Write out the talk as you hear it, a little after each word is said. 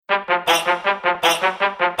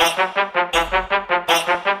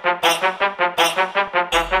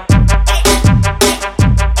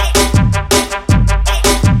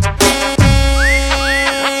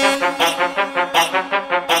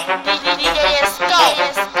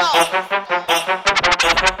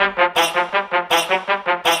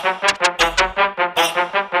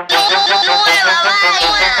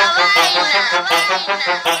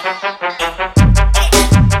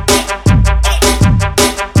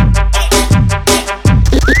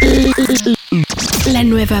La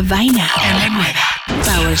nueva vaina. La nueva.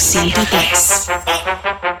 Power 103.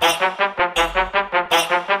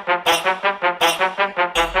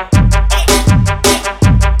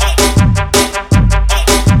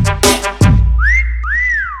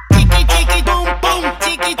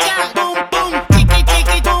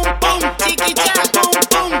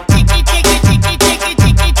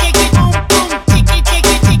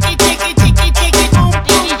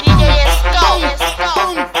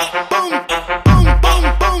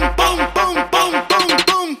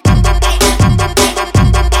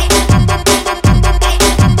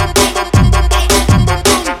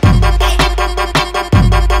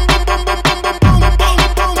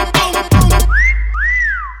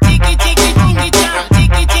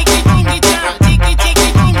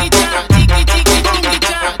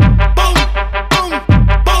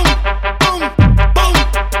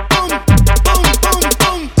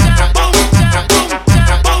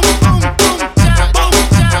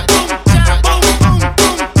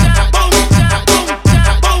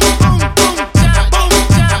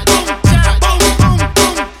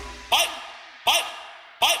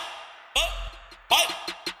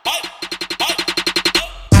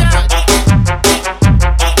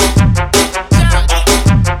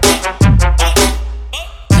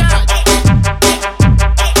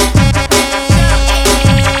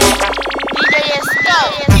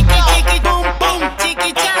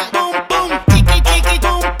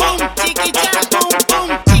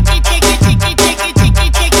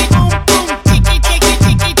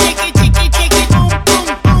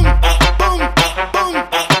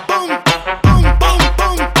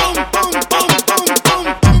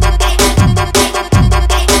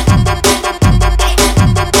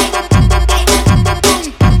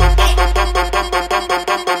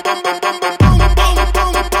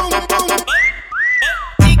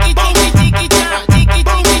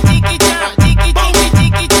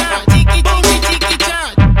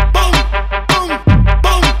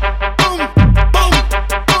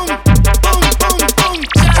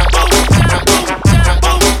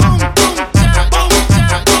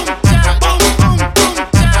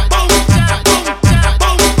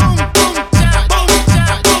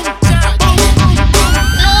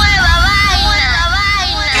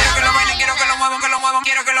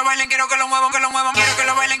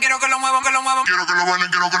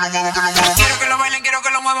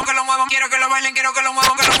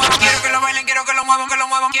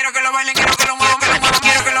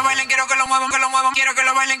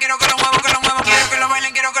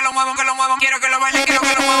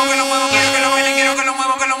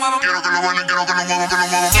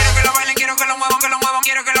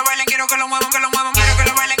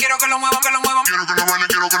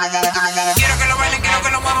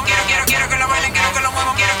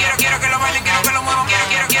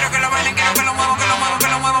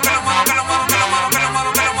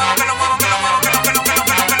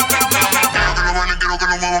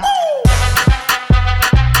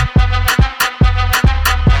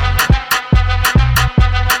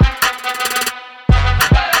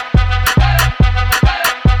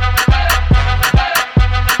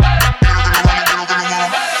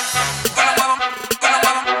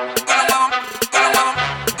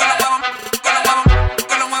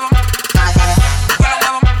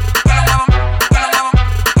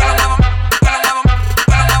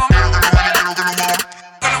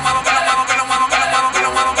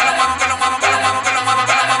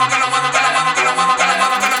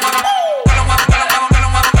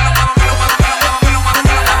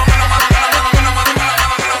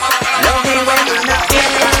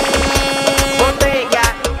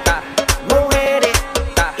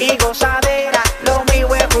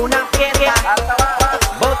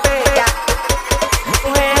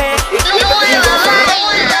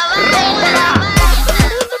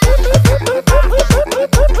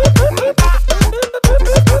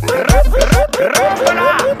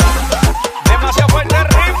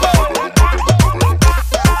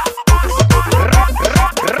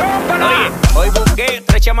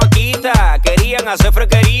 Hacer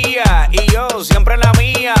frequería y yo siempre en la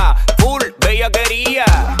mía, full bellaquería.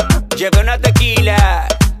 Llevé una tequila,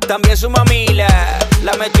 también su mamila,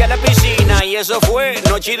 la metí a la piscina y eso fue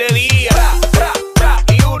noche y de día. Tra, tra,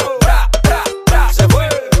 y uno, tra, tra, tra, se fue.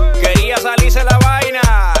 Quería salirse la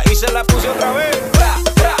vaina y se la puse otra vez. Tra,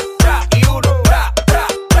 tra, tra, y uno, tra, tra,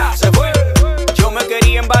 tra, se fue. Yo me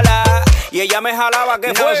quería embalar y ella me jalaba,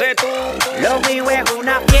 ¿qué fue? No sé tú. Lo mío es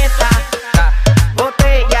una fiesta,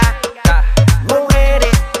 botella,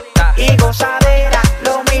 mujeres y gozadera.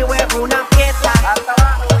 Lo mío es una fiesta,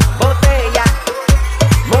 botella,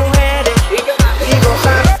 mujeres y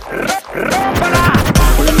gozadera. ¡Rómpala!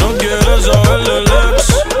 No quieres saber del ex,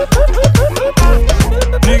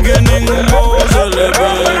 ni que ningún bobo se le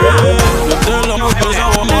pegue. Desde la empresa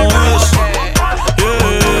vamos es,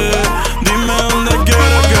 yeah. Dime dónde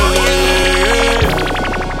quieres que llegue.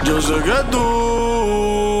 Yo sé que tú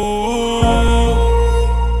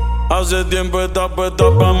hace tiempo estás puesta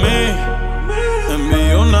pa' mí.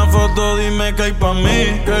 Envío una foto, dime que hay pa'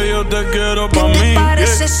 mí, que yo te quiero pa' mí. ¿Qué te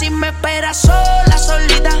parece si me esperas sola,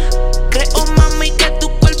 solita? Creo, mami, que tu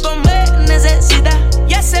cuerpo me necesita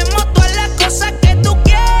y hacemos todas las cosas que tú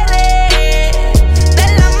quieres,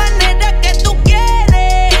 de la manera que tú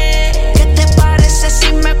quieres. ¿Qué te parece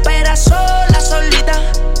si me esperas sola, solita?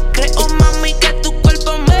 Creo, mami, que tu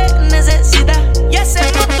cuerpo me necesita y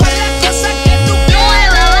hacemos todas las cosas que tú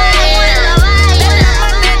quieres, de la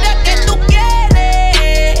manera que tú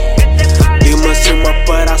quieres. Dime si me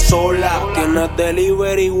esperas sola. Tienes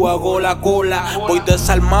delivery o hago la cola. Voy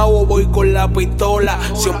desarmado o voy con la pistola.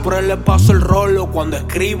 Siempre le paso el rolo cuando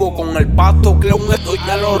escribo con el pasto que aún estoy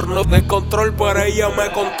al horno de control, pero ella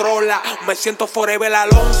me controla. Me siento forever al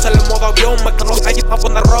 11 en el modo avión. Me quedo allí pa'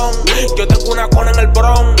 poner ron. Yo tengo una cona en el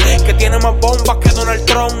Bronx que tiene más bombas que Donald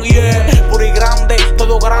Trump. Yeah, puro y grande,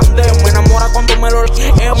 todo grande. Me enamora cuando me lo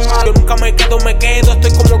yo nunca me quedo.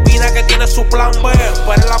 Estoy como Pina que tiene su plan B.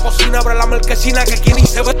 Pero en la cocina abre la marquesina que quiere y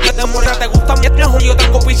se ve que te muera. Te gusta mi espejo, yo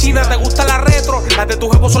tengo piscina. Te gusta la retro, las de tu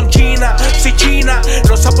jefe son chinas. Si china,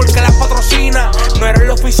 no sé por qué las patrocina. No eres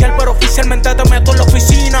el oficial, pero oficialmente te meto en la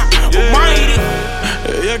oficina.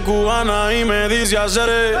 Ella es cubana y me dice hacer.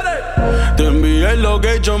 Te envié el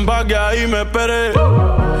location pa' que ahí me espere.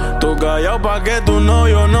 Tú callado pa' que tu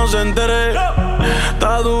novio no se entere.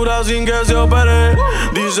 Está dura sin que se opere.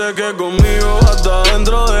 Dice que conmigo hasta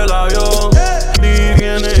dentro del avión. Y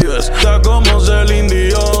tiene está como Celine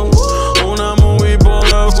Dion. Una movie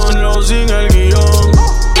pobre ponlo sin el guión.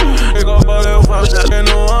 Que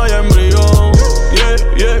no haya embrión. Yeah,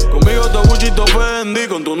 yeah. Conmigo te buchito Fendi.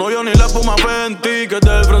 Con tu novio ni la espuma Fenty. Que te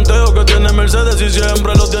el fronteo que tiene Mercedes y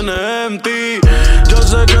siempre lo tiene en ti. Yo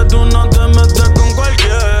sé que tú no te metes con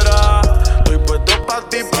cualquiera. Estoy puesto pa'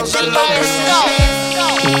 ti, pa' hacer lo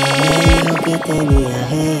que tenía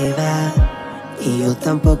jeva y yo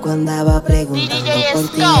tampoco andaba preguntando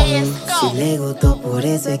por ti. Si le gustó, por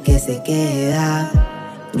eso es que se queda.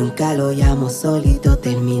 Nunca lo llamo solito,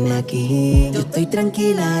 termina aquí. Yo estoy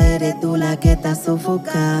tranquila, eres tú la que está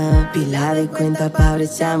sofocada. Pila de cuenta pa'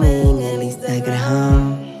 brecharme en el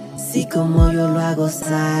Instagram. Si como yo lo hago,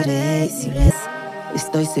 Sare, si les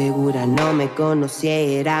estoy segura no me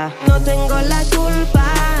conociera. No tengo la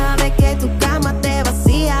culpa de que tu cama te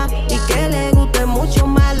vacía y que le guste mucho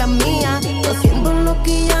más la mía. Yo haciendo lo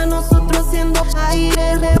que ya nosotros haciendo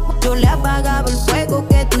aire. Yo le apagaba el fuego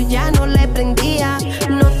que tú ya no le prendías.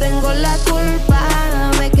 No tengo la culpa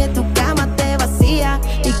de que tu cama te vacía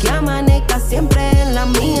y que amanezca siempre en la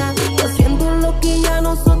mía. Yo haciendo lo que ya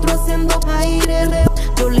nosotros haciendo aire.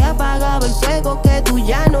 Yo le apagaba el fuego que tú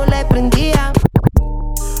ya no le prendías.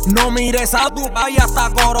 No mires a tu vaya hasta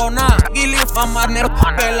corona. Gilly Famarner,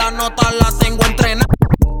 que la nota la tengo entrenada.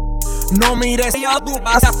 No mires a tu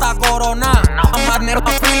vaya hasta corona. Famarner,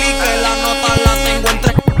 que la nota la tengo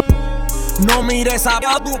entrenada. No mires a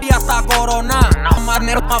tu vaya hasta corona.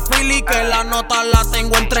 Famarner, que la nota la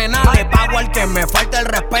tengo entrenada. Le pago al que me falta el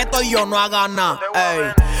respeto y yo no haga nada.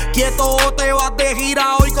 Ey, quieto o te vas de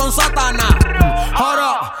gira hoy con Satanás.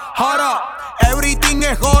 Joro, joro. Everything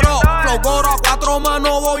es joro, flow coro a cuatro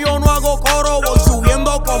manos voy, yo no hago coro. Voy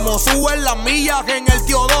subiendo como suben las millas en el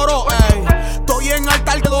Teodoro. Ey, estoy en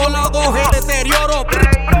altar, todo lado de deterioro.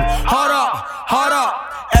 Joro, joro,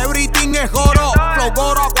 everything es joro, flow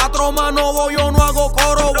coro a cuatro manos voy, yo no hago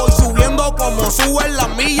coro. Voy subiendo como suben las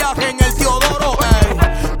millas en el Teodoro. Ey,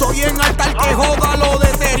 estoy en altar, que joda lo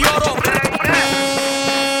deterioro.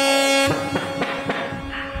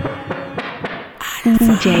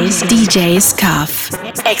 DJ Scuff.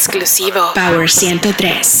 Exclusivo. Power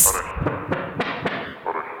 103.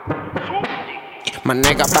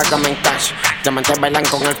 Manega, págame en cash. Diamantes bailan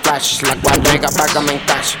con el flash. La cuadrega, págame en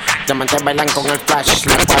cash. Diamantes bailan con el flash.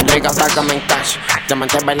 La cuadrega, págame en cash.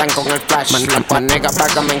 Diamantes bailan con el flash. La cuadrega,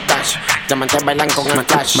 págame en cash. Diamantes bailan con el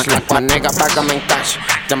flash. La cuadrega, págame en cash.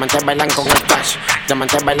 Diamantes bailan con el flash.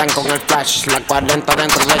 Diamantes bailan con el flash. La 40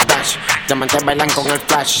 dentro del dash. Diamantes bailan con el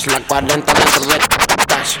flash. La 40 dentro del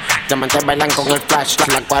dash. cash. Diamante bailan con el flash.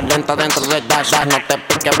 La 40 dentro del dash. No te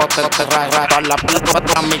piques, bote, te ras. Toda la plata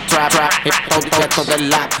para mi trap. Hip hop directo del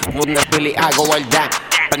lab. Una Billy hago el dap.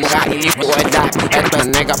 Esto es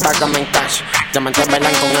nega, págame en cash. Diamantes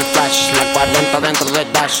bailan con el flash. La 40 dentro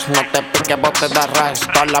del dash. No te piques, bote da rush.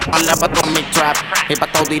 Toda la pala pa' todo mi trap. Y pa'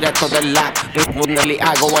 todo directo del lab. Y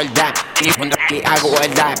hago el dap. Y hago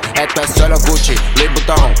el dap. Esto es solo Gucci, Louis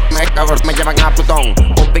Vuitton. Me llevan a Plutón.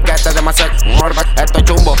 Un piquete de Macet. Esto es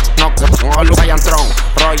chumbo. No, Luca y Antron.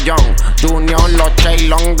 Roy Young, Junior, Los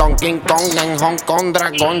Chaylon, Don King Kong. En Hong Kong,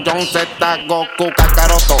 Dragon, John Z, Goku,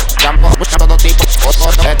 Kakaroto. Campo, todo tipo.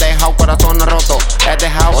 He dejado corazones rotos. He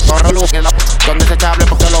dejado otro luz son desechables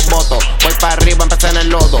porque los voto. Voy para arriba, empecé en el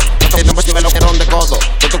lodo. No me lo dieron de codo.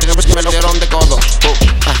 Me lo dieron de codo.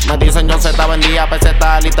 Me dicen yo Z vendía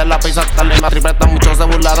peseta. Liter la pizza, tal y más tripleta. Muchos se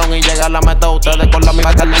burlaron y llega la meta. Ustedes con la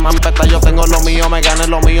misma carne mampeta. Yo tengo lo mío, me gané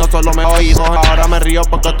lo mío, solo me he oído. Ahora me río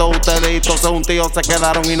porque todos ustedes y todos un tío se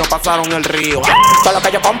quedaron y no pasaron el río. Todo lo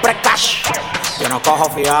que yo compre es cash. Yo no cojo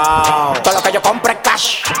fiao. Todo lo que yo compre es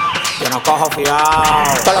cash. Yo no cojo fiao.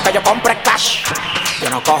 Todo lo que yo compre es cash. Yo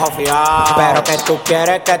no cojo fiao. Pero que tú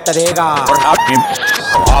quieres que te diga.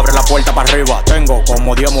 Abre la puerta para arriba. Tengo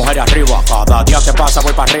como 10 mujeres arriba. Cada día que pasa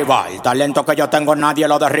voy para arriba. El talento que yo tengo nadie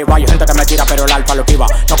lo derriba. Hay gente que me tira pero el alfa lo esquiva.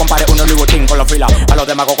 No compare uno Louis Vuitton con los filas. A los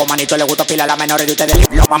demás con manito les gusta pila. La menores de ustedes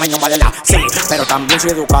los mameños más de la. Sí, pero también soy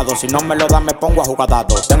educado. Si no me lo dan me pongo a jugar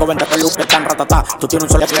datos. Tengo 20 pelucas que están ratatá. Tú tienes un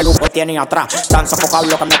solo peluca que tienes atrás. Están sofocados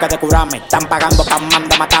lo que me quede curarme. Están pagando pa'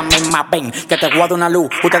 manda matarme más. Ven, que te guardo una luz.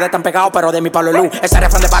 Ustedes están pegados pero de mi palo luz. Ese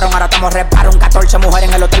refrán de varón ahora estamos reparon. 14 mujeres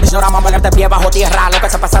en el hotel. Mis vamos a poner de pie bajo tierra. Lo que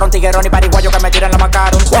se pasaron tiguerón y pariguayos que me tiran la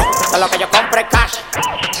macaron. Todo lo que yo compre es cash.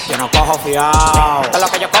 Yo no cojo fiao. Todo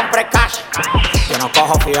lo que yo compre es cash. Yo no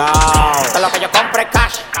cojo fiao. Todo lo que yo compre es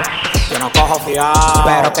cash. Yo no cojo fiao.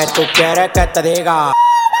 Pero que tú quieres que te diga.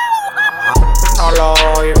 No lo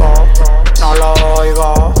oigo, no lo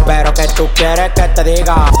oigo. Pero que tú quieres que te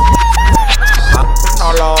diga.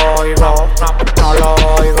 No lo oigo, no lo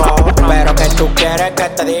oigo. Pero que tú quieres que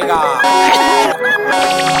te diga.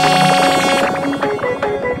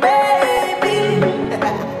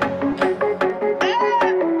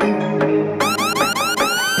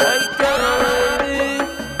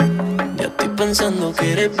 Pensando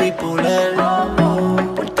que eres bipolar.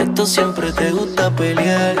 Por texto siempre te gusta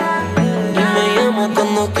pelear. Y me llamas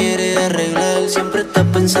cuando quieres arreglar. Siempre estás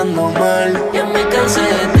pensando mal. Ya me cansé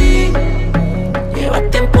de ti. Llevas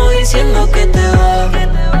tiempo diciendo que te vas,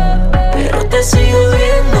 pero te sigo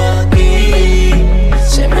viendo aquí.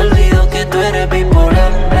 Se me olvidó que tú eres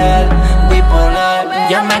bipolar, bipolar.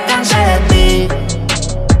 Ya me cansé de ti.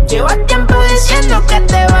 Llevas tiempo diciendo que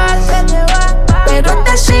te vas, pero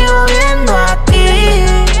te sigo viendo aquí.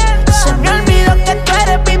 Se me olvidó que tú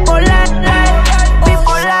eres bipolar,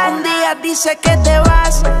 bipolar. Un día dice que te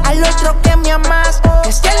vas, al otro que me amas.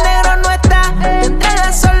 Que si el negro no está, tendré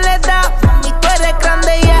la soledad. Mami, tú eres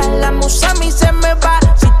grande ya, la musa a mí se me va.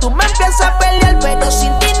 Si tú me empiezas a pelear, pero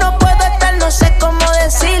sin ti no puedo estar, no sé cómo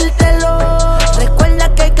decírtelo.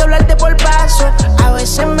 Recuerda que hay que hablarte por paso. A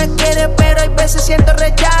veces me quieres, pero hay veces siento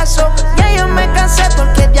rechazo. Ya yo me cansé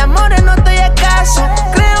porque de amores no estoy escaso.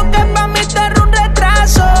 Creo que pa' mí te era un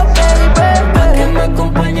retraso, baby. Pa' que me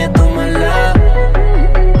acompañe tu maldad,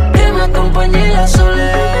 que me acompañe la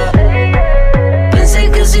soledad.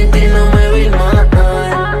 Pensé que sin ti no me vi mal,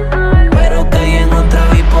 pero caí en otra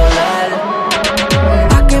bipolar.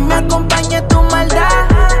 Pa' que me acompañe tu maldad,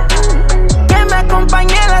 que me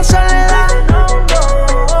acompañe la soledad.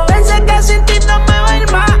 Pensé que sin ti no me va a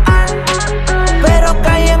ir mal, pero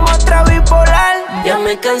caí en otra bipolar. Ya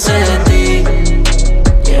me cansé de ti.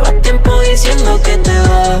 Llevas tiempo diciendo que te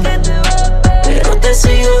vas, pero te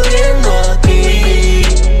sigo viendo aquí.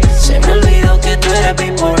 Se me olvidó que tú eres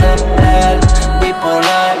bipolar,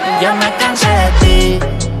 bipolar. Ya me cansé de ti.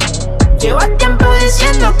 Llevas tiempo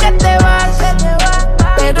diciendo que te vas,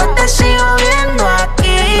 pero te sigo viendo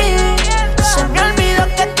aquí. Se me olvidó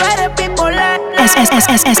que tú eres bipolar.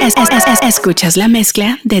 Escuchas la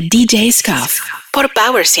mezcla de DJ Scuff por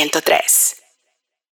Power 103.